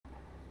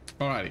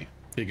Alrighty,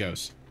 here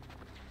goes.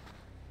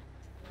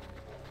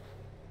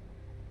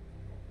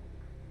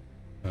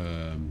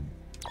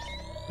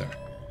 There.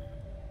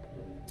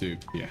 2,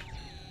 yeah.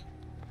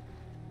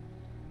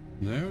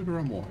 No, there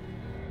are more.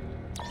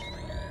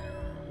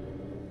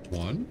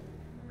 1.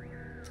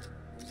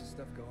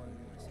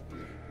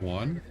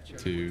 1,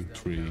 2,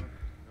 3,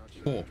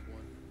 4.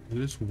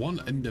 There's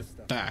 1 in the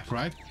back,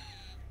 right?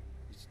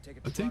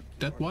 I think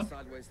that one.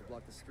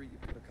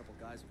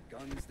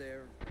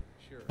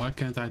 Why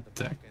can't I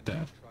take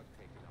that?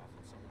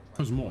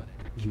 There's more.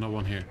 There's no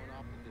one here.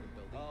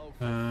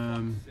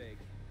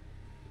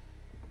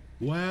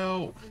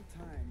 Well,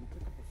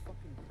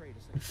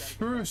 I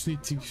first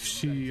need to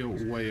see a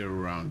way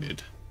around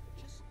it.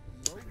 Just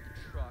load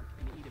the truck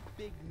and eat a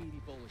big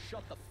meaty bowl and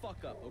shut the fuck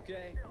up,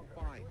 okay?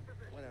 Fine,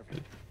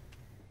 whatever.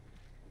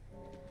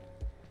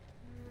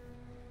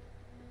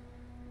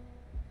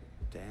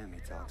 Damn, he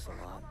talks a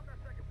lot.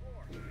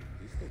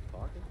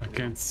 I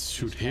can't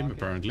shoot him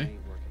apparently.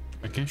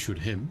 I can shoot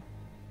him.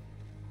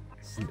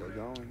 Still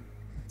going.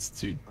 Let's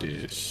do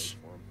this.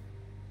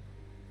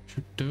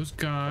 Shoot those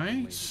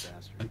guys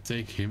and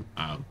take him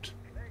out.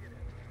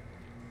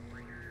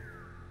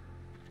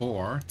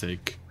 Or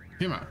take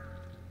him out.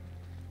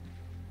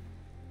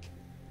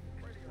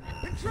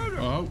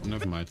 Oh,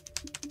 never mind.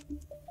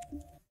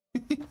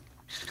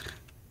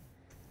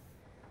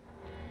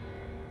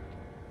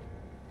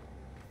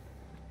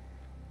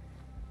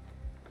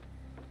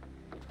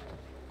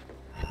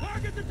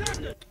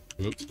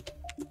 Oops.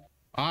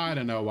 I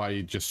don't know why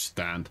you just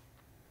stand.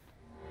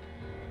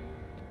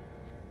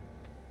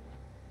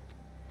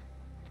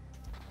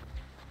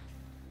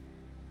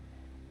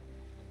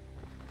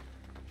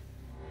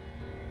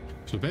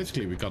 So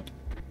basically we got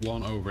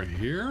one over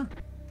here.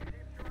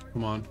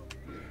 Come on.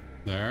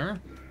 There.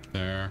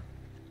 There.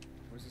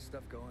 Where's this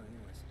stuff going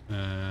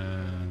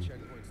anyways?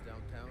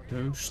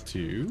 Those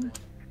 2.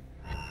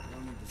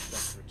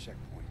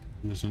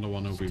 There's another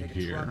one over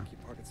here. Truck, you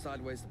park it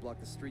sideways to block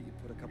the street. You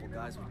put a couple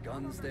guys with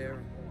guns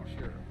there.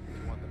 Sure.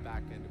 You want the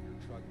back end of your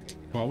truck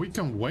taken off. Well, we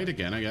can wait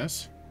again, I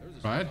guess.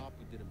 Right?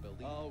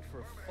 Oh,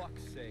 for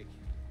fuck's sake.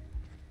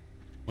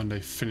 When they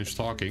finish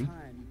talking. You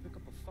pick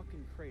up a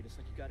fucking crate. It's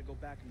like you gotta go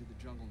back into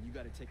the jungle and you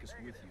gotta take us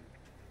with you.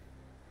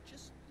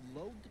 Just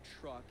load the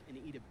truck and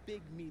eat a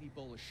big meaty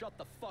bowl and shut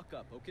the fuck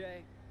up,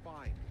 okay?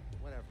 Fine.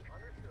 Whatever.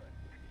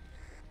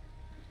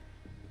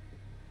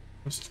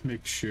 Just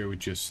make sure we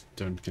just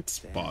don't get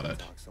spotted.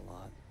 Damn, talks a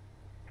lot.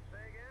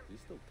 He's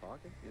still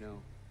talking? You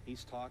know,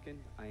 he's talking,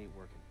 I ain't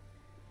working.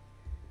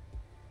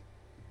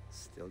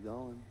 Still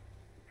going.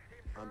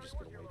 I'm just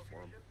gonna wait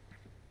for him.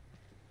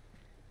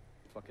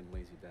 Fucking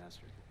lazy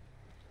bastard.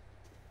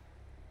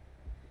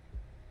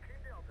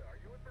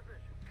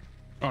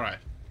 Alright.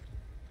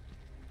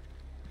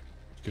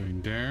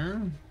 Going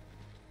there.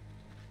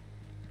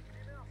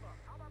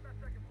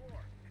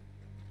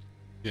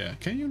 Yeah,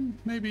 can you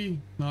maybe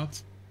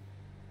not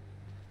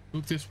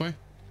move this way?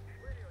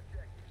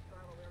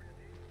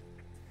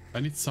 I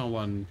need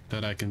someone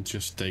that I can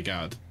just take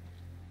out.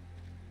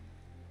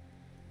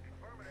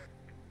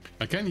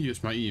 I can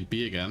use my EMP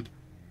again.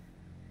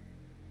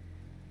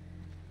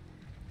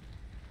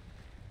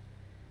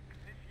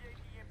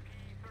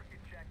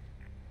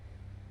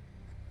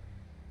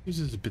 This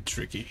is a bit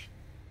tricky.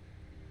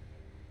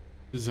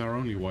 This is our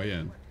only way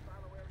in.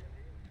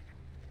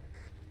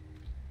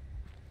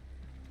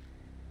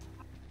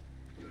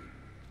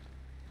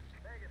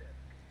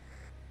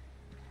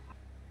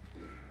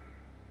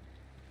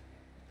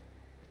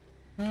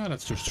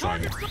 Let's just try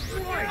it.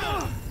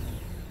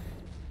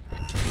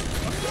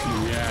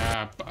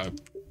 Yeah, I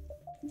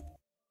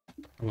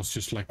was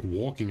just like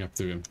walking up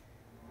to him.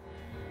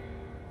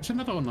 Is there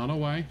another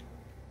way?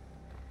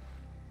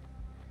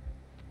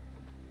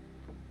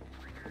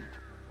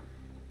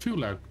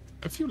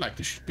 I feel like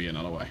there should be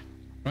another way,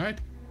 right?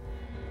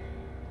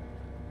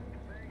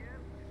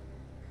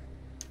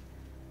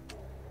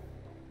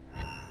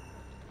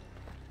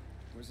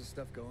 Where's this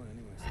stuff going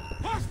anyways?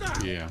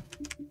 Yeah.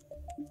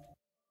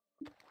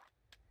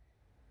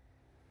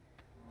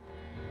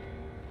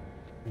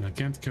 And I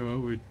can't go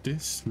over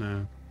this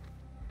now.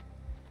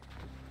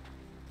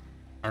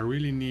 I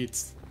really need...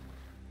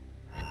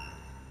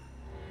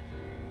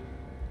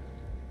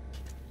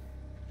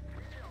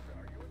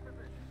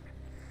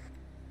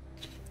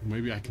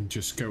 Maybe I can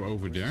just go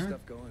over there.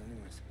 Stuff going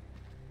anyways.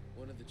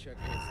 One of the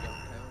checkpoints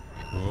downtown.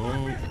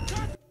 Oh.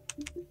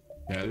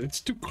 Yeah,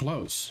 it's too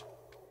close.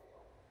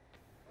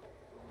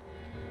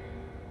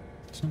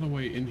 There's another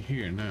way in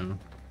here now.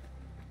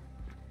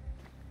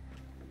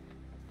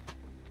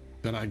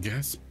 Then I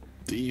guess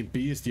the EMP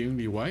is the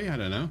only way, I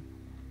don't know.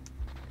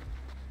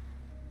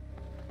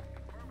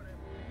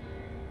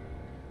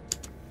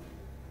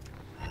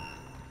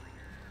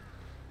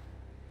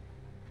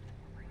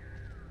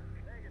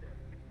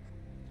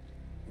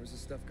 Where's this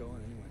stuff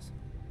going anyways?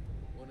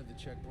 One of the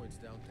checkpoints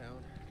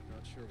downtown.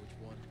 Not sure which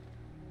one.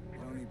 You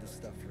don't need this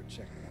stuff for a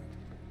checkpoint.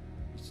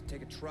 You should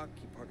take a truck,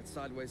 you park it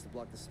sideways to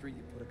block the street,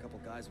 you put a couple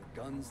guys with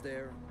guns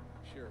there.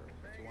 Sure,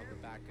 if you want the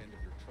back end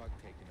of your truck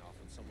taken off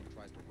when someone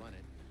tries to run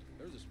it,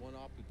 There's this one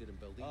op who didn't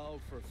believe.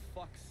 Oh, for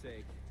fuck's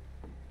sake.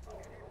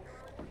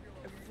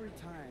 Every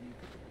time you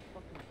pick up a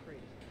fucking crate,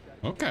 you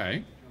gotta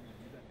Okay.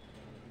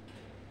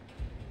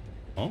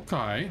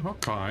 Okay,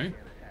 okay.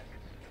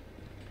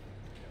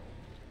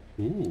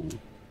 Ooh.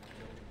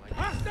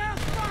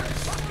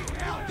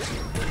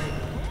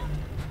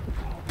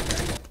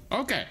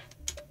 Okay,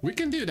 we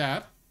can do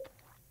that.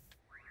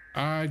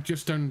 I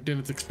just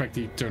didn't expect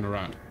he to turn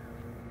around.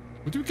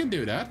 But we can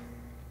do that.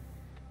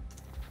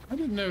 I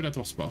didn't know that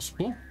was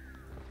possible.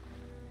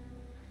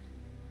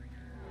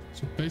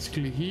 So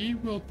basically he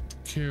will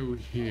go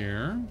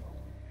here.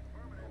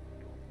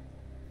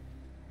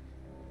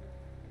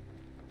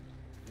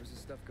 Where's this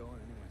stuff going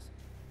anyways?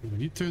 When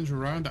he turns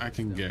around, I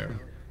can go.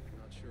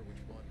 Not sure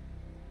which one.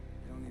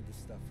 You don't need this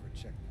stuff for a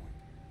checkpoint.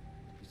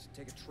 You should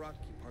take a truck,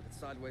 you park it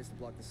sideways to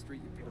block the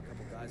street, you put a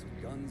couple guys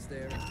with guns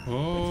there.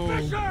 Oh.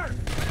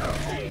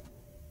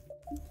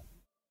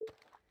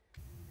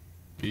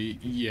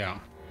 Yeah.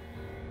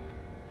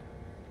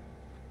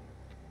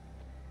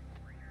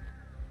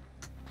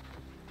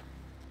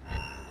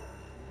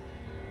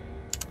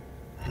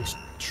 Let's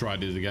try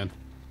this again.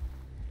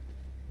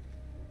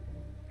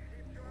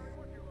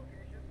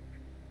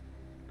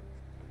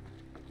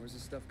 Where's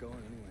this stuff going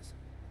anyways?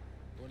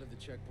 One of the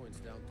checkpoints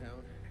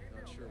downtown.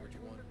 Not sure which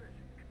one.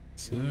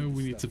 So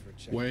we need to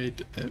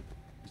wait a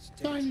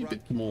tiny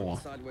bit more.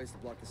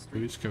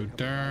 Please go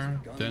there,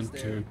 then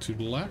go to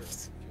the left.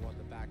 If you want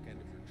the back end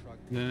of your truck,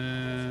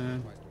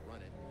 Then tries to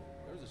run it.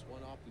 There's this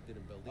one op who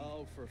didn't believe.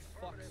 Oh, for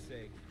fuck's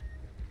sake.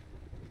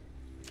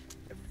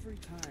 Every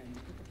time you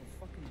pick up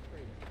a fucking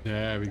crate.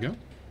 there we go.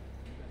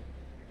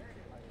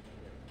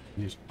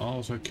 He's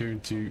also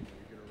going to. You're gonna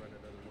run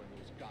another one of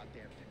those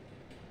goddamn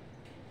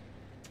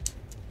things.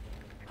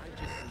 I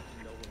just need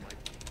to know where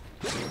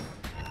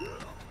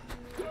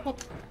my Oh.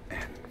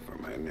 And for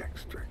my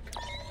next trick.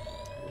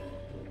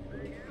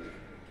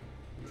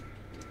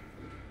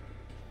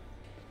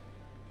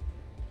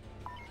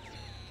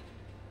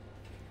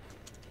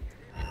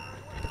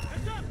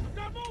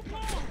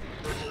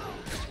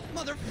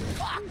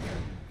 Motherfucker!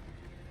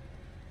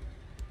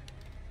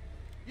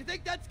 You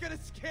think that's gonna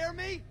scare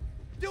me?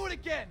 Do it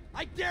again!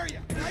 I dare you!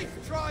 Nice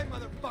try,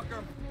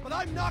 motherfucker! But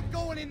I'm not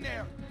going in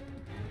there!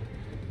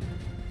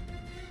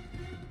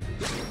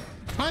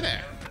 Hi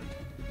there.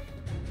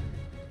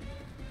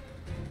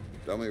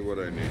 Tell me what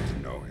I need to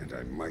know, and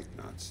I might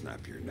not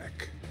snap your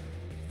neck.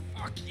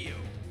 Fuck you.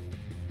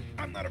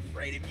 I'm not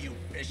afraid of you,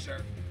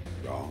 Fisher.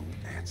 Wrong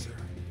answer.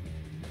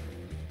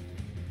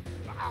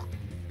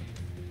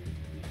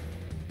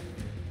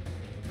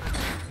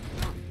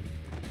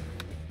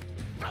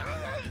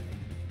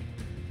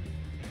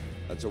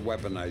 That's a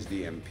weaponized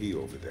EMP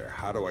over there.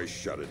 How do I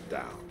shut it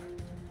down?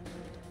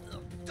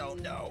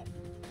 Don't know.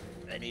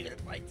 And even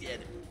if I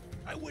did,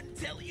 I wouldn't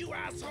tell you,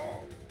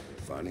 asshole.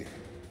 Funny.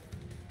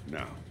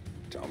 Now,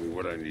 tell me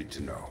what I need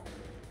to know.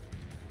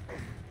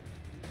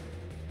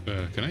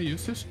 Can I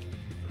use this?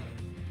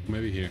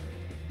 Maybe here.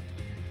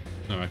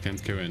 No, I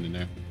can't go in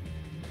there.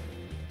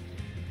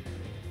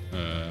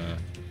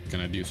 Can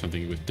I do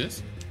something with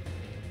this?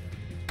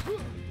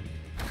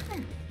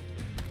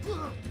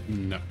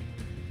 No.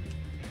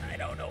 I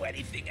don't know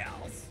anything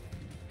else.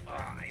 Oh,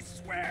 I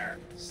swear.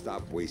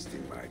 Stop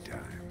wasting my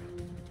time.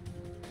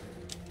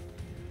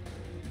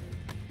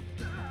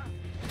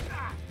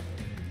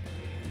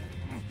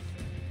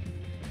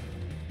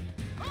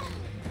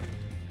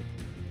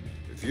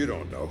 If you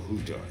don't know, who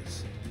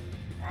does?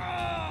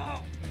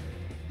 Oh!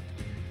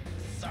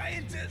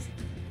 Scientist!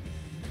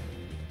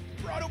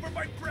 Brought over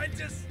by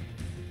Prentice!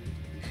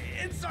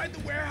 Inside the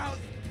warehouse!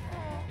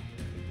 Oh.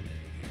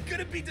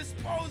 Gonna be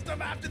disposed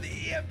of after the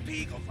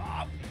EMP goes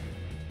off!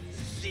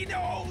 She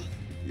knows!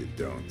 You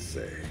don't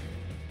say.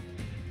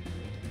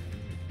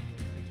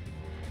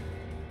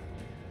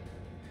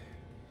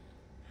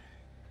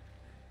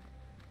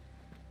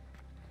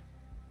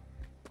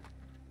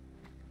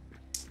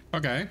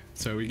 Okay,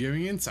 so we're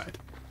going inside.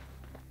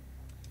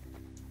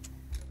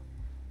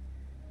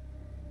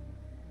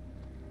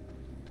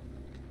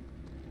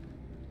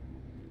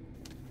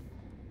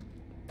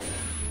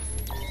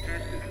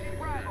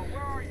 Bravo,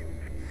 where are you?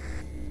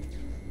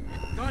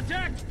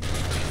 Contact!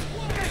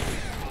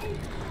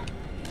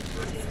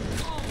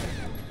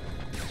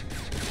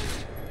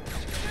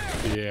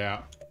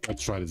 Yeah,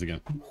 let's try this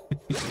again.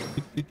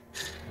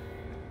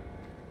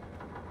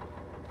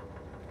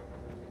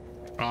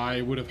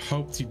 I would have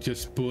hoped he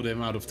just pulled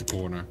him out of the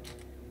corner,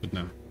 but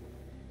no.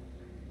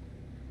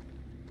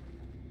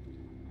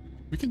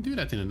 We can do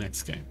that in the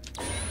next game.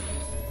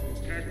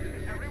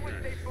 Everyone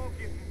stay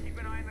focused and keep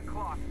an eye on the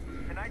clock.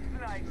 Tonight's the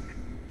night.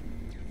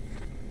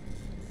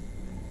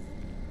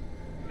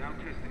 Now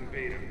testing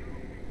beta.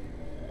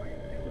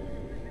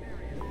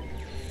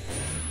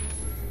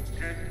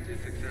 Test is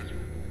successful.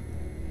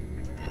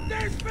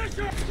 There's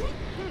Fisher!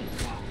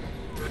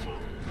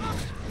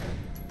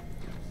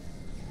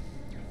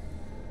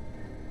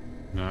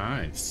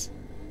 Nice.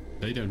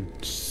 They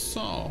don't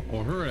saw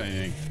or heard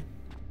anything.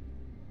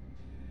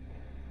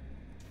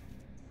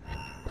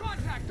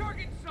 Contact,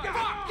 target site!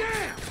 God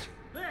damn!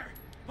 There!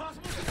 Possible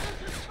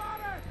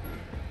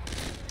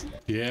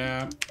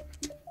Yeah.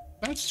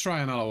 Let's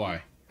try another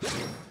way.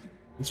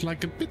 It's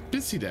like a bit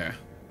busy there.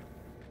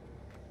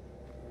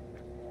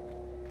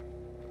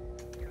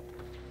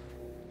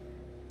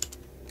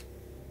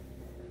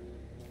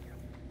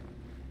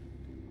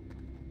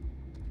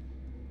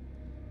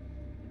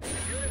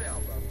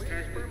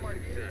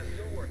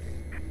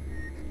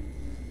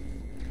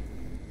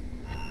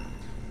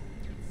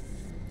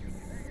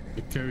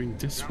 Going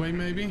this way,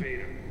 maybe?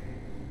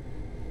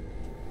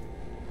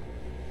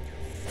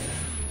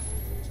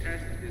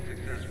 Test is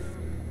successful.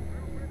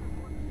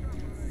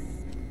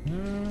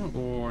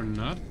 Or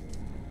not.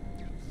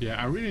 Yeah,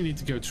 I really need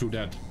to go through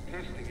that.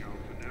 Testing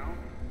Alpha now.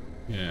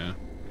 Yeah.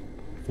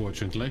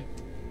 Fortunately.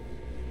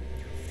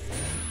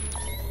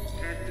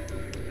 Test is a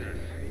success.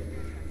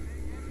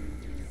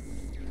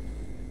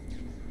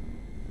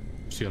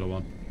 What's the other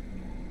one?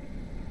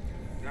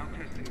 Now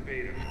testing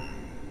Beta.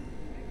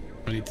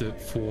 I need the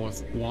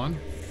fourth one.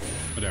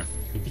 Oh, there.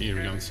 Here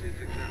he comes.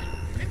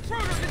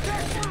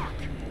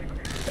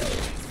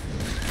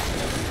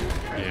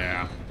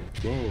 Yeah.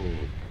 Whoa.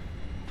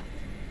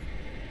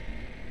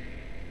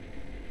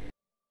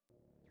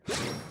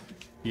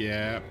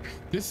 Yeah.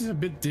 This is a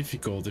bit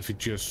difficult if you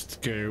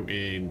just go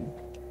in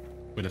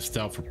with a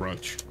stealth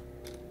approach.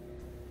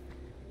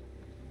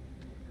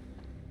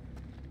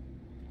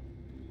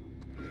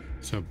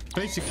 So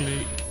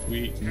basically,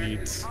 we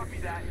need...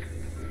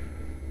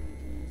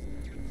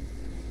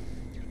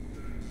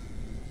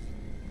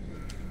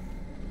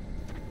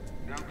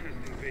 Now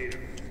testing Beta.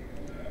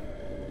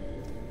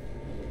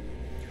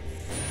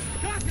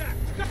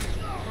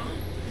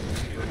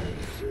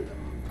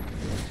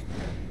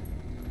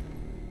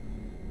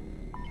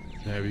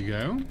 There we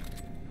go.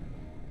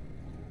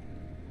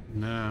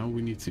 Now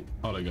we need the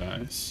other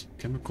guys.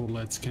 Chemical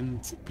lights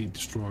can't be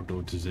destroyed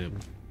or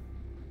disabled.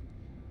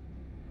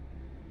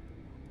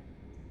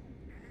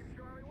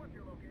 Charlie, what's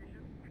your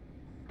location?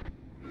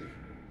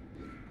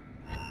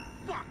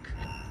 Fuck!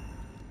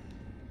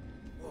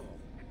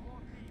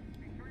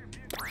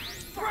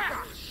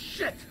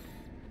 Shit!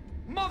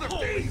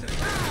 Motherfucker!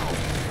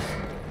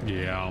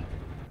 Yeah.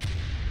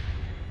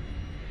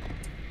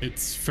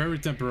 It's very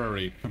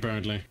temporary,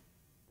 apparently.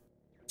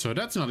 So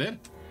that's not it.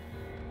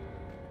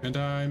 And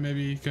I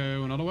maybe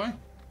go another way?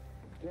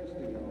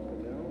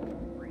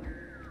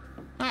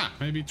 Ah,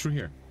 maybe through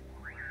here.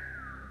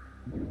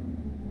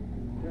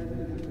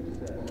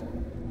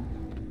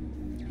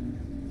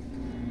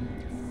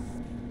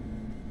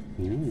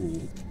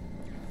 Ooh.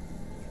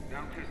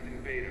 Now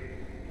testing Beta.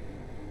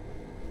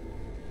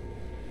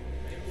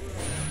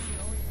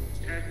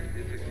 Test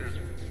is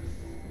successful.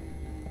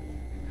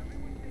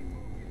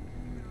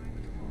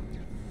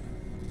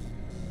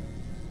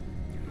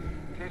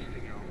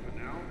 Testing Alpha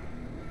now.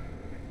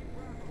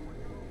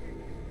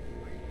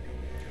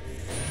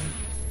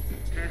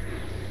 Test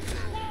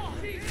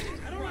is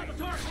I don't have a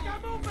target! I got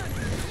movement!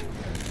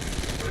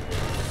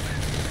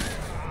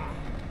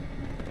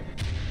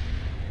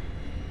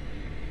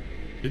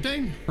 Did they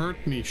hurt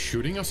me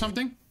shooting or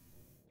something?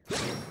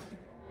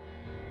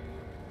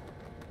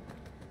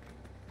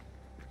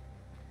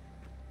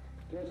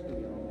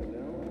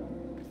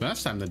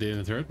 Last time they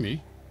didn't hurt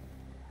me.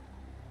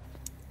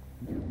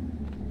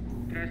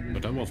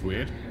 But that was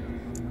weird.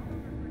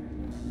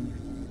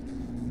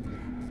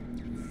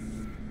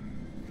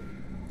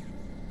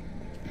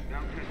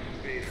 now testing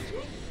Beta.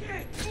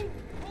 Shit!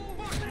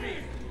 Fuck me!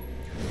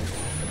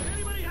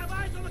 Anybody have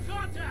eyes on the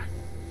contact?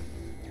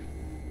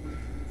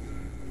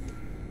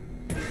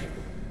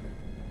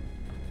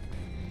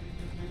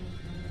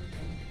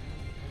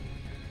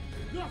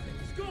 Nothing!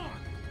 It's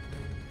gone!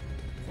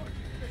 Fucking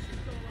fish is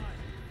still alive.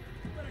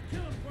 Better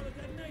kill him for the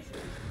detonation.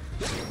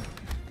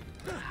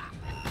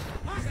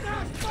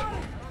 Hostile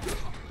spotted!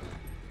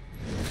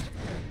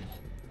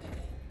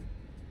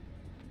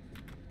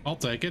 I'll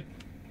take it.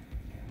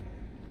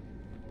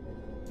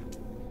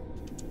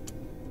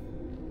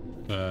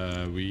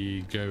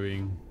 We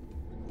going...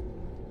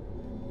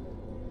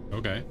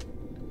 Okay.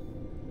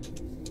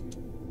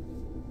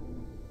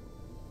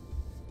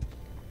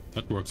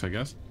 That works, I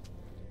guess.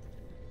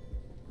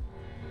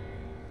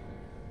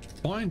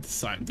 Find the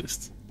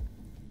scientist.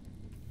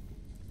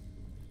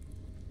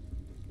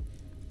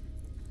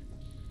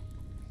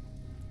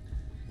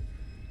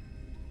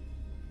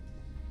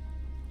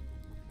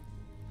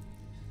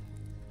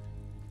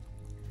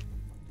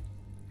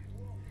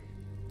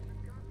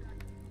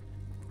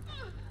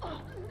 Oh,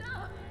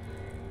 no.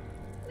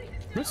 Please,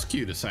 no.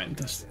 Rescue the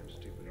scientist.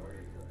 Stupid, are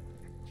you?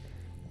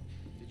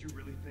 Did you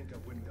really think I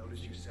wouldn't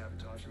notice you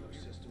sabotaging those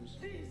systems?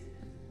 Please.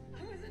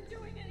 I wasn't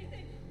doing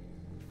anything.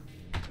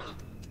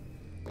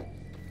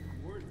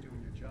 You weren't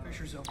doing your job.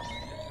 Fisher's up.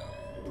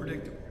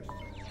 Predictable.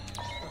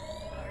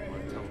 You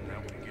want to tell him that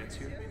when he gets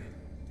here?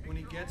 When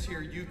he gets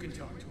here, you can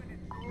talk to him.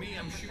 Me,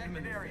 I'm shooting him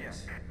in the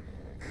face.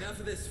 Enough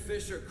of this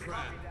Fisher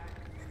crap.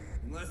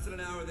 In less than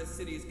an hour, this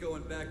city is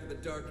going back to the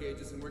Dark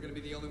Ages, and we're gonna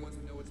be the only ones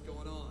who know what's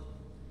going on.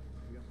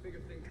 We got bigger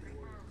things to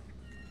worry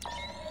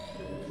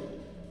about.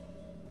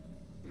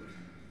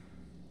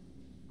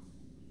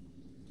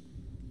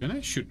 Can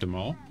I shoot them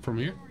all from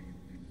here?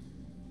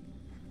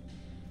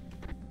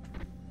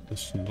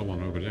 There's another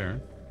one over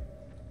there.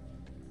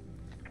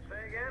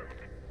 Say again?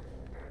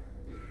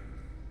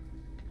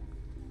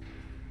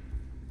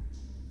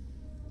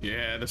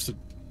 Yeah, that's the...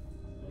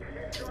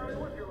 Charlie,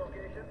 what's your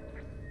location?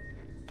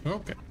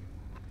 Okay.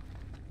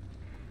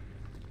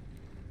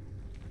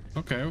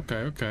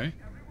 Okay.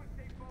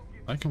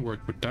 I can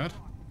work with that.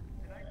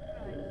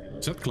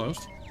 Is that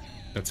closed?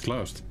 That's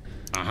closed.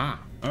 Aha.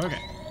 Okay.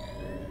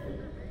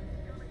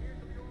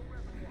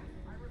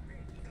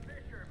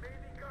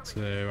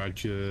 So I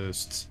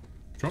just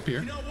drop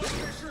here. You know what,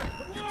 Fisher?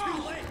 You're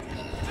too late.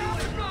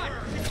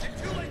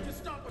 It's too late to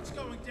stop what's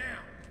going down.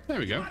 There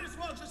we go. You might as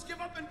well just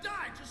give up and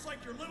die, just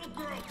like your little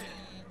girl did.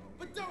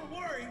 But don't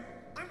worry,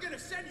 I'm gonna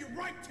send you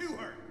right to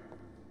her.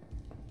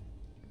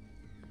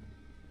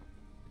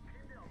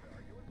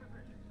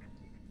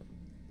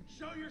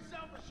 Show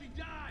yourself or she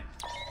dies.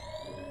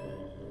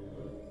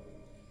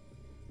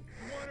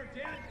 You want her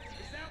dead?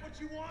 Is that what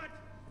you want?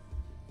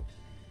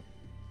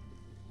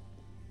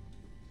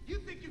 You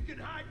think you can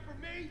hide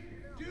from me?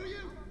 Do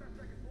you?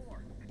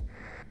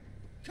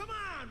 Come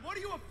on! What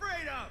are you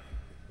afraid of?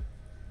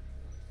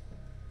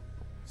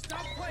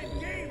 Stop playing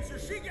games or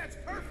she gets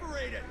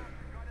perforated!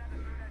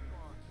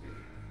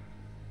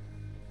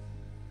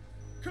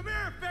 Come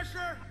here,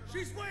 Fisher!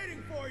 She's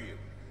waiting for you!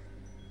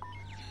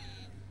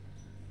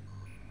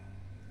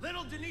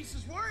 Little Denise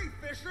is worried,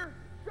 Fisher!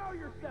 Show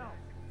yourself!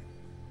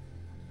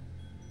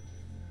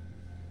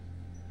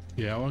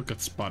 Yeah, I'll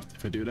get spotted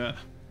if I do that.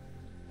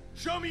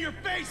 Show me your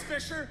face,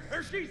 Fisher,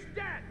 or she's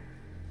dead!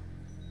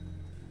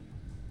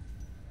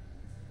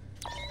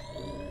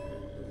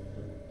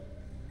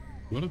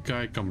 Will the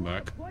guy come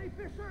back? Play,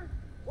 Fisher?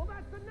 Well,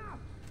 that's enough!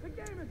 The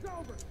game is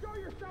over! Show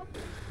yourself!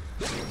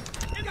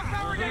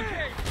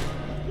 Interrogation!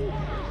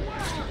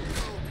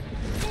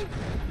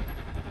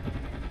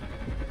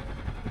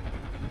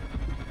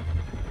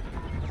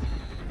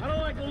 I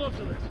don't like the looks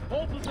of this.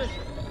 Hold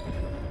position.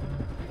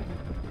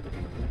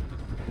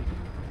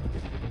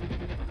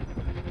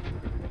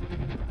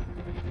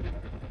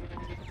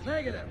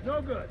 Negative.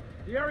 No good.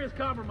 The area's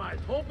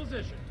compromised. Hold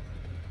position.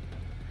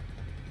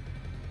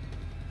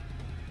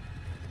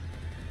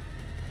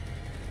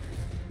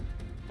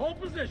 Hold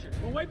position.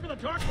 We'll wait for the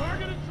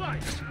target in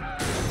sight.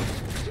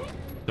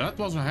 That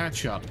was a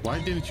headshot. Why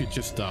didn't you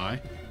just die?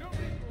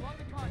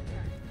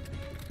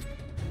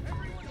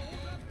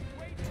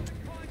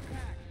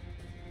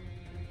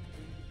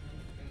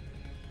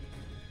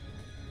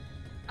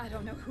 I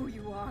don't know who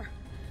you are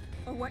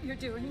or what you're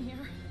doing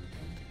here,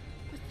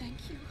 but thank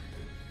you.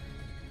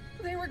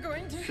 They were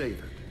going to... Save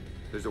it.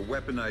 There's a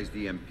weaponized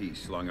EMP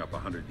slung up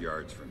 100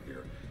 yards from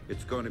here.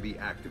 It's going to be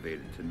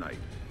activated tonight.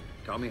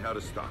 Tell me how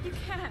to stop You it.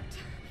 can't.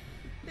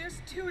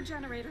 There's 2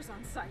 generators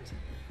on site.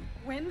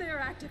 When they're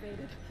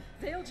activated,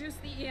 they'll juice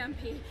the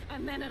EMP,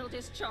 and then it'll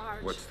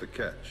discharge. What's the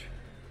catch?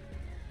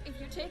 If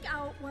you take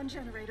out one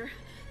generator,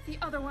 the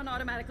other one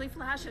automatically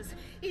flashes.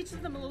 Each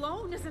of them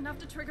alone is enough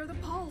to trigger the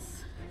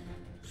pulse.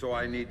 So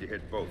I need to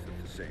hit both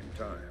at the same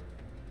time.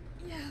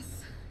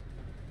 Yes.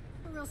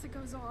 Or else it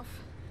goes off.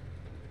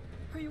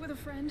 Are you with a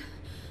friend?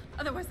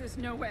 Otherwise, there's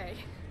no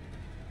way.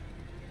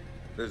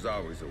 There's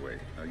always a way.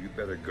 Now you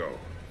better go.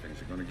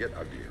 Things are going to get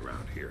ugly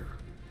around here.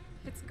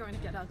 It's going to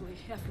get ugly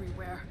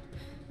everywhere.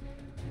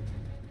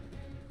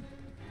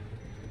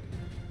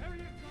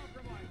 Area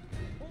compromised.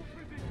 Hold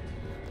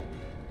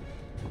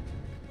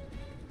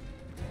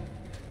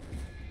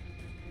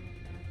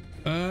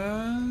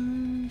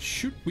position.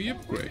 Should we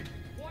upgrade?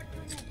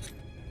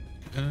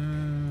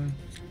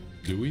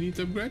 Do we need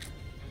to upgrade?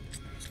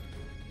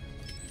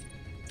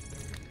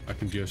 I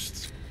can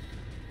just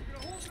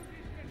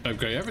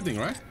upgrade everything,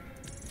 right?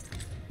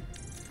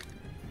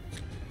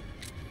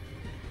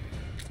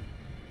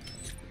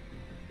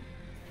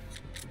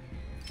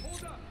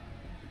 Hold up.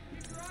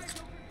 Keep your eyes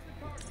open for the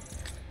target.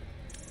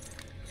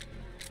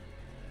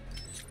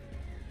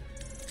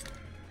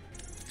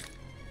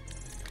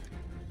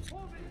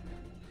 Hold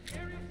it.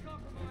 Area's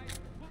compromised.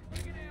 We'll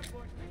bring an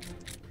ambush.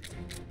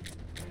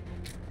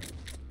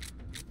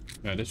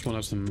 Yeah, this one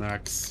has the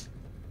max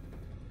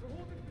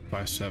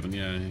 5.7.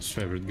 Yeah, his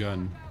favorite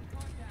gun.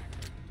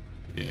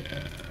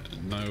 Yeah,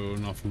 no,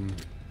 nothing.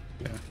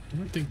 Yeah, I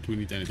don't think we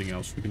need anything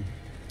else. We can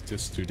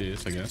just do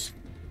this, I guess.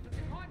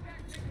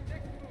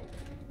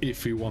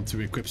 If we want to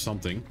equip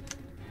something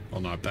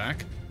on our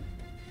back.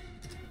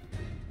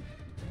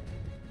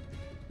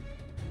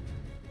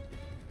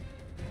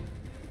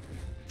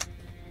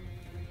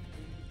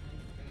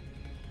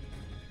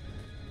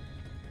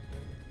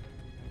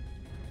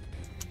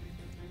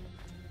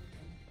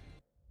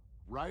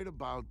 Right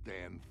about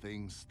then,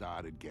 things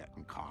started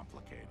getting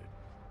complicated.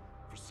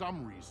 For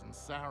some reason,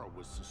 Sarah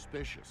was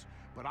suspicious,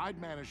 but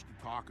I'd managed to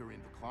talk her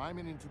into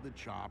climbing into the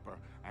chopper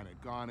and had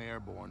gone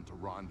airborne to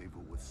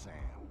rendezvous with Sam.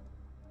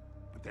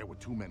 But there were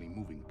too many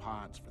moving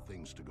parts for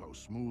things to go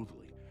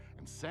smoothly,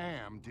 and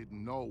Sam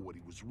didn't know what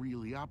he was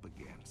really up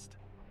against.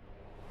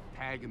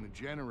 Tagging the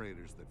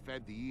generators that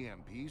fed the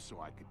EMP so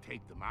I could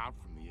take them out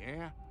from the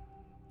air,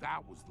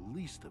 that was the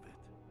least of it.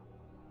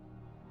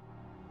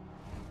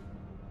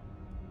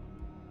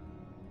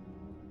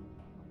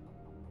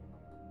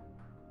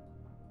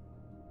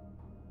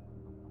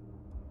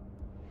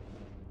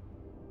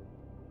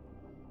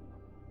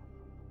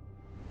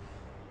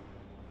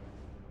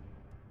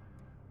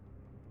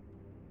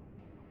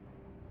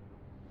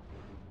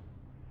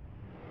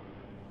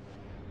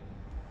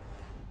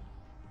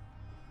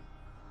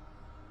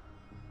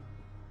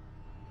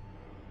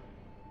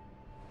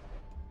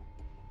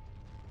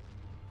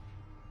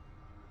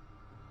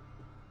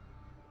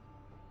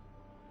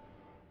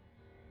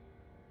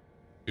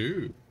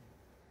 Ooh.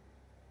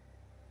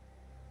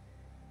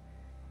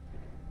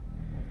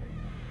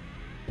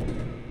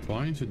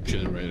 Find a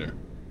generator.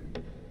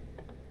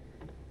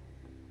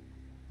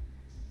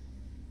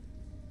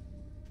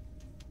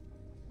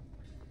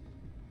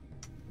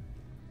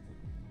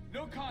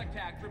 No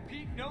contact.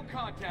 Repeat, no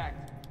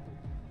contact.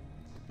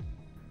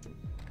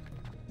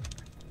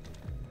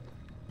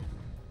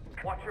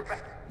 Watch your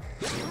back.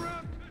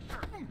 Around,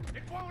 Fisher.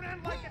 It won't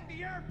end like at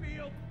the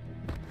airfield.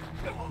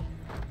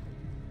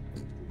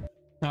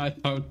 I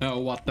don't know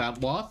what that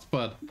was,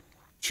 but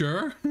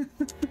sure.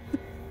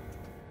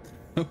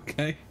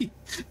 Okay.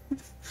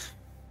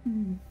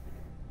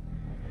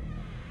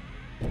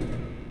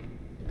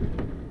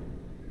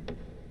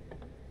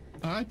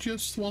 I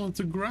just wanted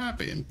to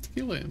grab him,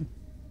 kill him.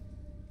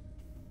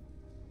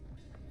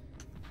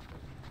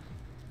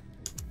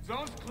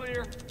 Zone's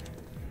clear.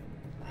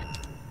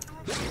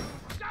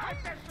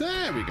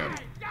 There we go.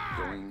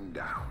 Going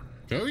down.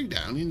 Going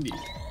down indeed.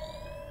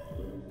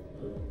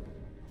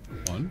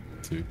 1,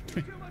 2,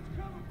 3. Too much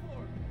cover for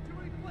him. Too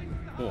many places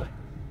to 4. hide.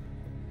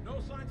 No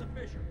signs of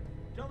Fisher.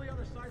 Tell the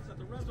other sites that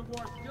the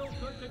reservoir's still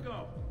good to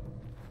go.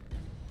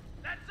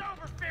 That's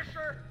over,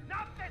 Fisher.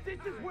 Not this.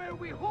 This is where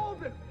we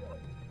hold him.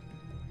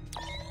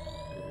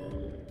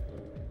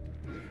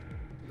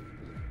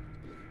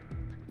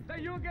 Is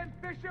that you again,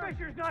 Fisher?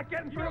 Fisher's not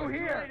getting You know through it's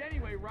too here. late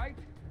anyway, right?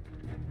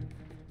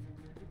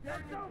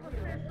 That's over,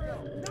 Fisher.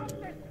 Not this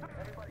time.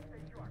 Everybody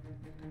stay sharp.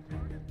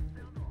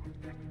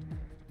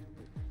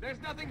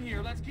 There's nothing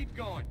here. Let's keep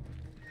going.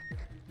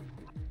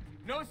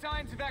 No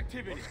signs of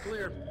activity. Looks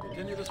clear.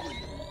 Continue this week.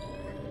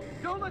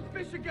 Don't let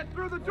Fisher get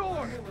through the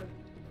door.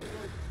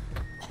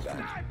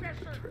 Die,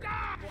 Fisher.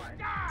 Die.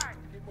 Die.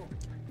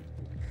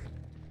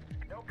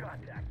 No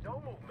contact.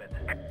 No movement.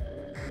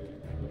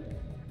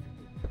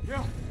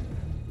 Yeah.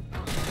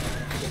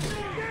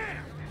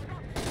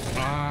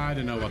 I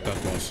don't know what that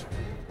was.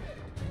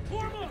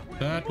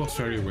 That was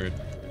very weird.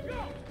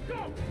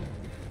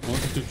 I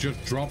wanted to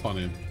just drop on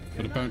him,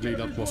 but apparently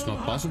that was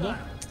not possible.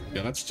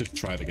 Yeah, let's just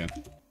try it again.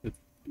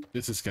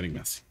 This is getting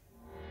messy.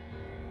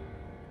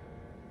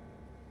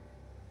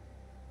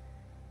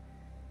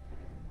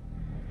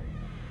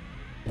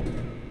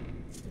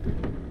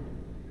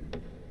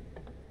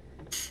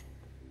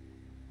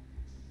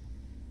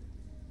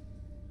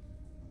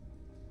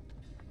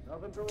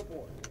 Nothing to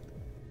report.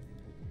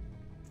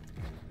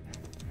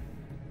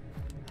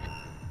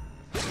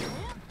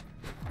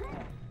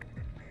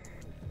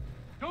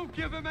 Don't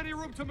give him any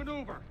room to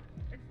maneuver.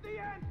 It's the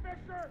end,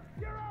 Fisher.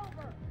 You're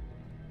over.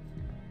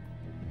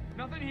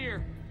 Nothing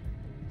here.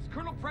 Does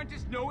Colonel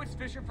Prentice know it's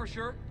Fisher for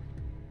sure?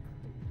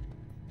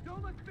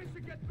 Don't let Fisher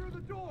get through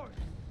the doors.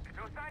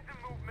 No signs of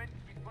movement.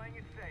 He's playing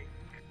it safe.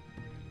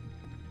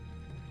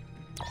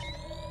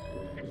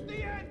 It's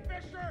the end,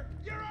 Fisher.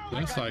 You're over.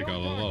 There's like a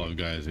lot of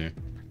guys here.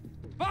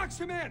 Box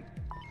him in.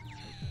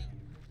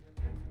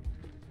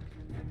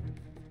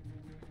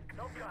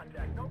 No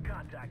contact. No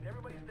contact.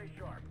 Everybody stay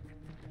sharp.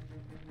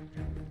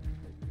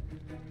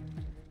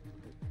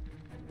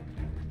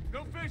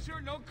 No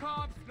Fisher, no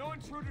cops, no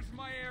intruders in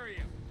my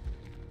area.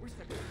 Where's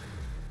the...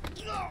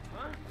 Huh?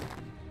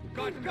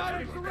 Got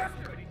him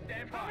surrounded.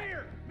 Stand by. Come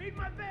here. Meet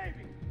my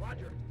baby.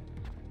 Roger.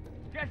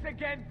 Guess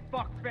again,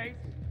 fuckface.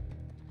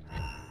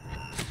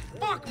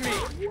 Fuck me!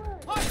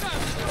 What the...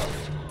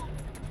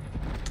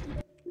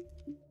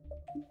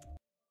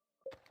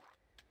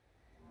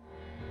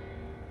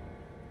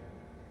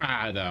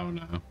 I don't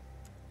know.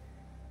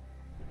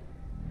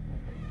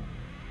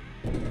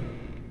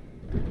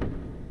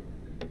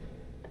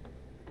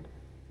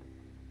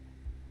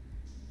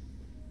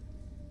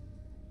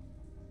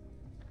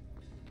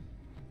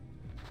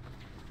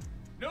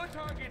 No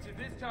targets at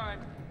this time.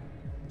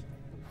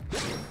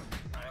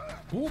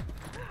 Whoop.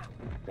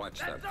 Watch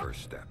that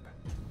first step.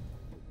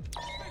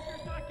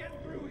 Fisher's not getting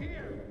through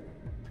here.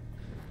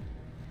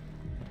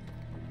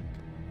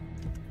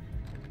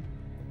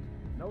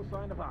 No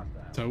sign of hostile.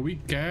 So we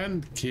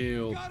can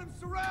kill Got him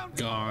surrounded.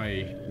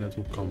 guy that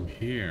will come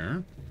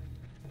here.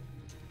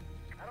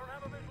 I don't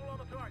have a visual on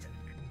the target.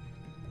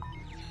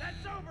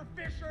 That's over,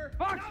 Fisher.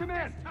 Box him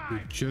in. We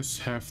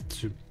just have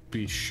to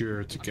be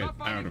sure to get I'm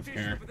not out finding of Fisher,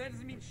 here. but that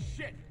doesn't mean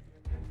shit.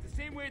 It's the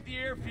same way at the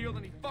airfield,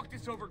 and he fucked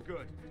us over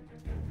good.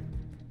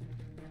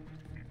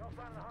 No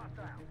sign of the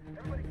hostile.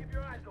 Everybody keep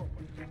your eyes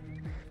open.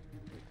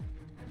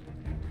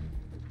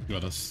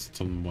 Got us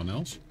someone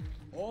else.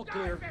 All Die,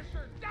 clear.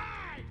 Fisher.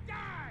 Die.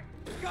 Die.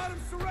 Got him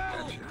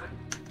surrounded.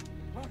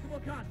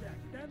 Possible contact.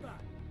 Stand by.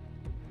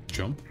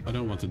 Jump? I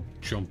don't want to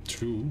jump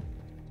through.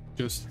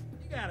 Just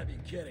You gotta be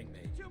kidding me.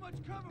 Too much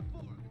cover for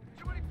him.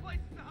 Too many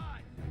places to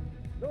hide.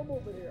 No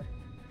movement here.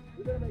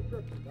 We're gonna make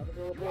sure. Nothing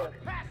to report.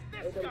 Pass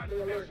this gun,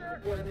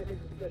 Fisher. Report anything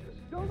suspicious.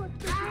 Don't let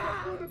Fisher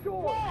get through the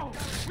door. Whoa!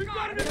 We've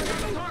got him in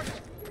the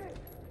target.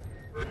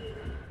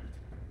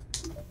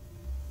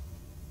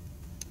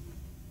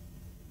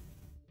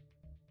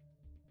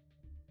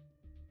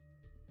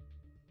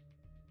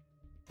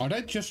 are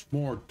they just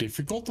more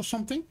difficult or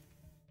something?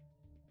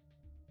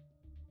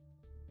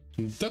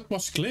 That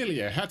was clearly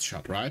a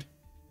headshot, right?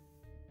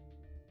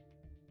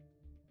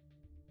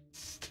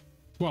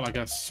 Well, I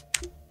guess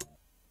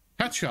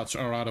headshots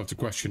are out of the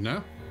question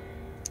now.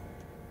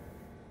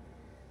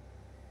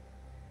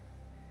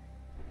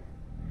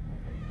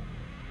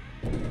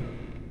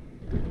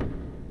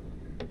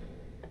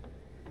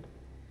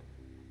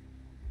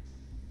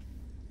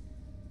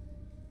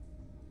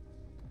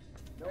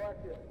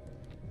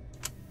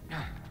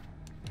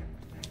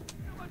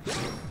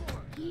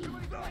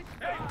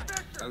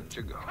 Out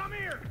you go. Come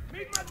here!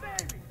 Meet my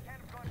baby!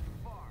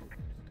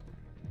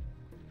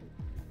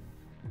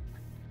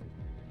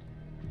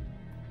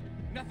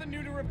 Nothing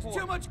new to report.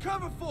 Too much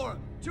cover for him!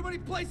 Too many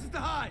places to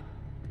hide!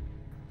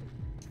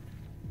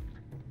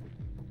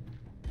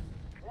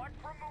 Watch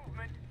for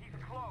movement. He's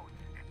close.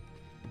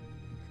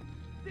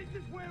 This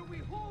is where we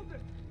hold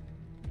it!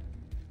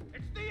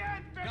 It's the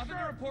end, Fisher! Nothing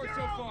to report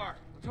so far.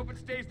 Let's hope it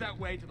stays that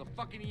way till the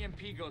fucking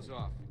EMP goes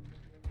off.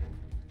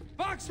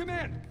 Box him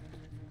in!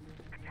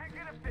 I can't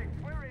get a fix.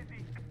 Where is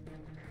he?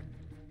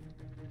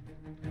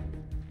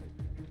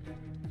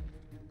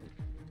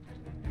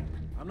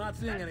 I'm not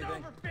seeing anything.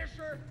 Over,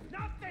 Fisher!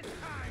 Not this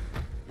time!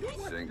 You'd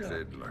think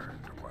they'd learn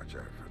to watch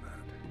out for that.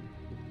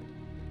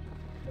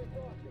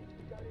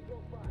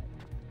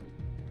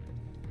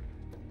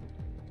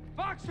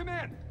 Box him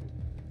in!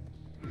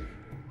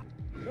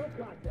 No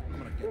contact. I'm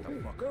gonna get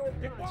the fuck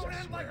up. It won't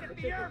end like at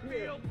the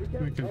airfield!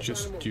 We can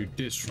just do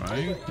this,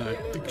 right?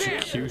 Like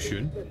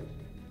execution.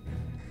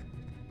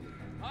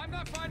 I'm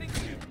not finding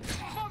you!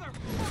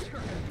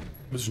 Motherfucker!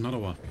 There's another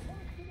one.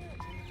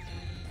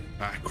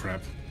 Ah,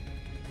 crap.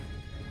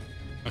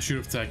 I should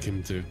have tagged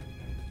him too.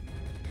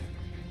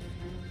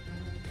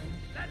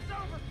 That's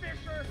over,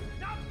 Fisher!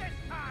 Not this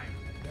time!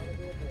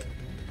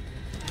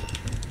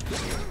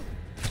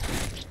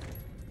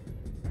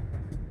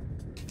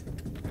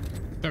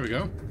 There we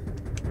go.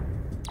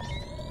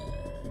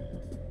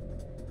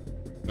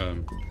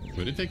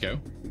 Where did they go?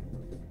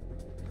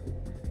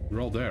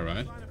 We're all there,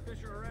 right?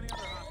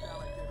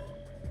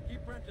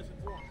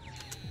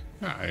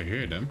 Ah, I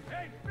hear them.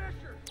 Hey,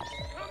 Fisher!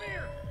 Come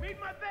here! Meet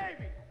my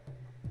baby!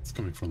 It's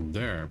coming from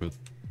there, but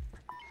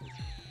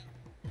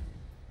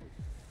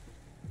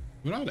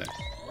where are they?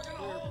 We're gonna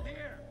hold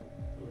here!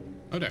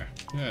 Oh, there.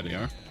 There they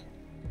are.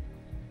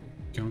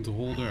 Going to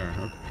hold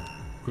there.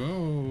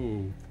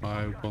 Go.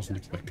 I wasn't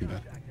expecting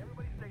that.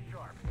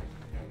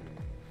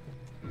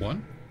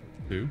 1,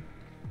 2.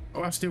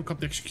 Oh, I still got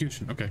the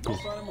execution. Okay, cool.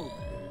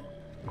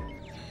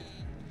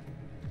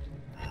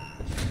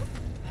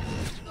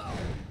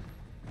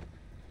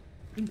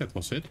 I think that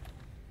was it.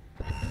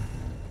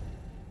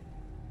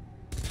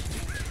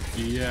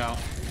 Yeah.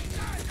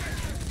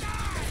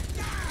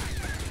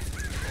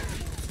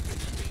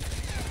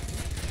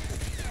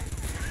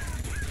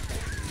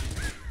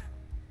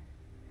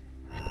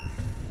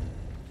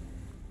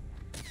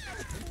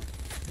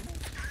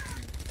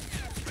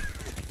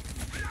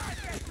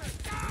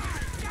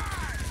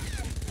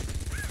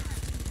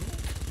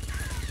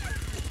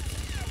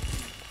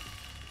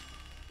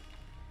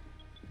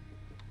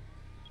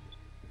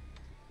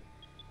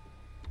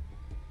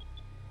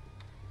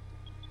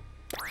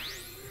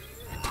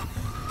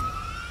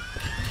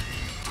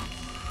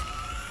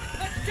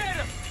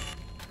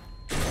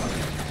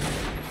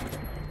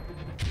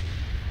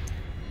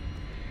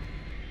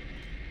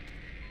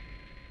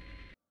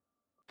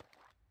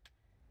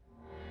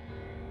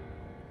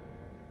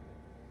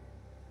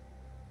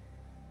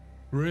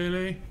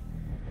 Really?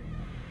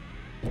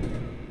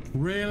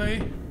 Really?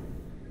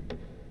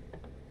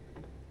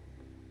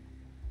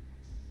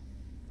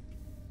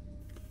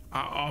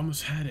 I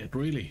almost had it,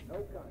 really.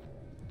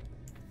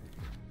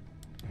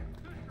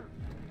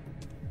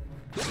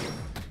 It's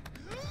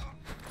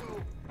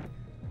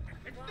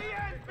the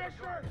end,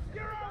 Fisher!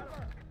 You're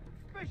over!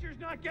 Fisher's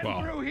not getting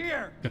Well, through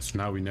here! guess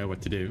now we know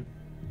what to do.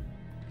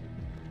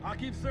 I'll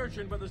keep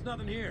searching, but there's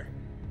nothing here.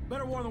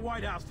 Better warn the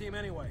White House team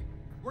anyway.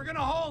 We're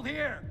gonna hold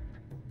here!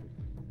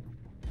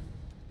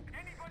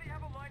 Anybody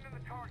have a line on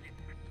the target?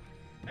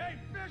 Hey,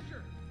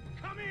 Fisher!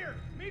 Come here!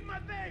 Meet my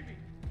baby!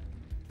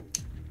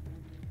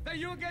 That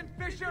you again,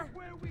 Fisher?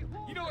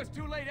 You know it's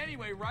too late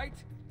anyway, right?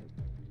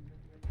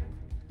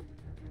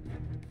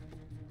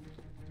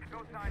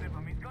 No sign of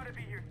him. He's gotta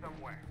be here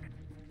somewhere.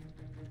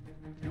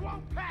 You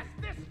won't pass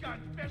this gun,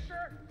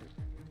 Fisher!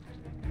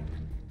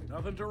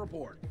 Nothing to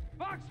report.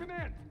 Box him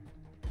in!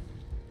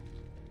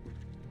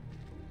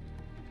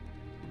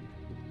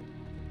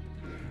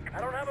 I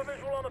don't have a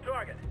visual on the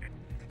target.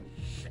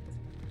 Shit.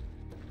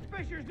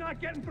 Fisher's not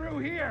getting through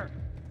here!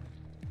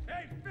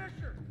 Hey,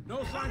 Fisher!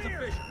 No signs of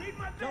Fisher.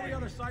 Tell the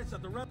other sites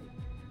that the rep...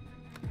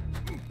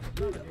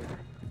 Let's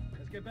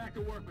get back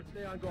to work, but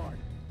stay on guard.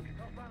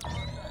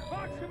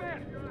 Box him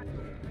in!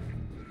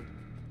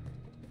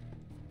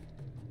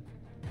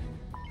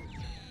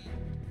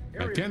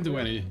 I can't do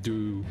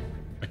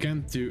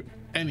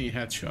any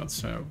headshots,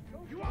 so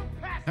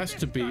has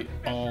to be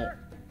all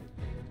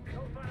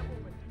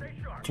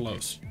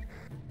close,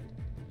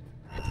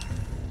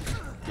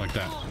 like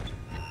that.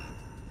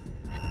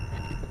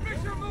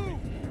 Fisher, move!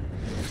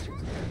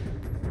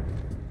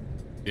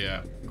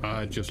 Yeah,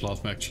 I just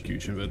lost my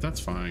execution, but that's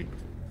fine.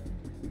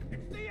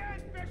 It's the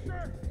end,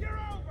 Fisher! You're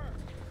over!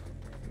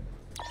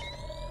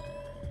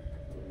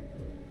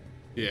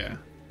 Yeah.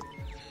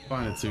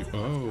 Find it too.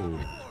 Oh.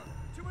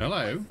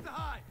 Hello.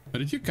 Where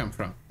did you come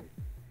from?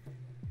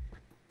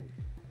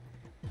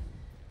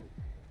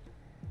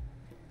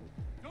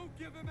 Don't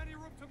give him any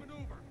room to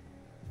maneuver.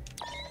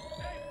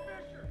 Hey,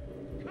 Fisher!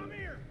 Come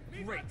here!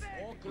 Great.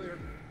 All clear.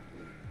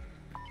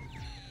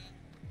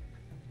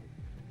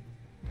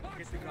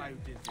 Get the guy who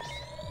did this.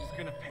 He's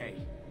gonna pay.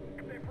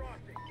 If they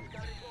frosting, we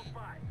gotta be close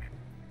by.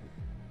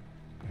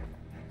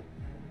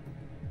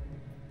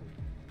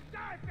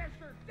 Die,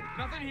 Fisher! Die!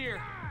 Nothing here.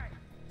 Die!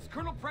 Does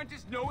Colonel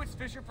Prentice know it's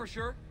Fisher for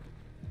sure?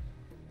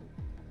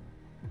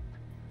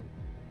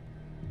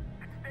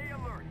 Stay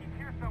alert. He's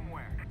here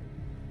somewhere.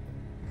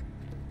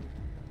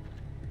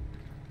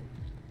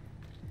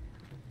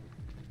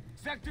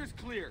 Sector's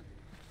clear.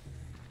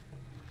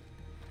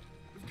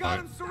 We've got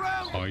him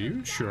surrounded! Are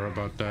you sure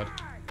about that?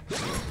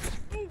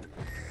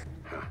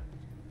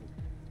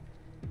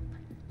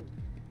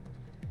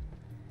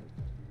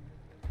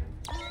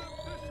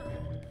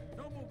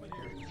 No movement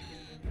here. You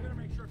better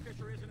make sure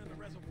Fisher isn't in the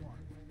reservoir.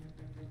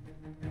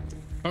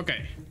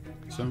 Okay,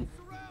 so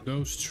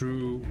those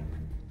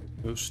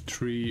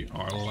three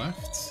are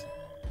left.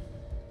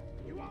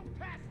 You won't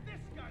pass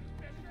this gun,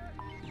 Fisher!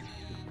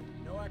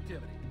 No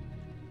activity.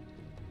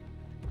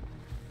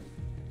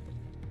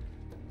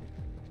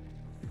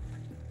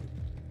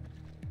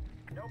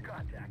 No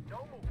contact.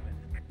 No movement.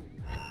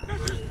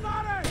 Fisher's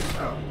spotted!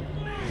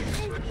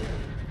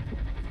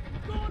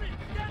 Going in.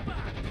 Stand by.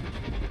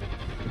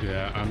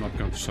 Yeah, I'm not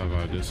going to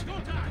survive this. Go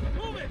time.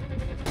 Move it.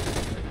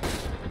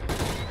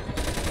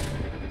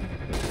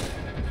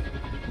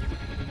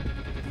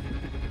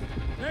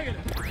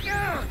 Negative.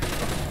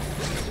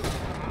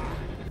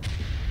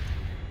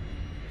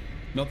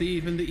 Not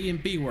even the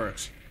EMP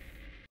works.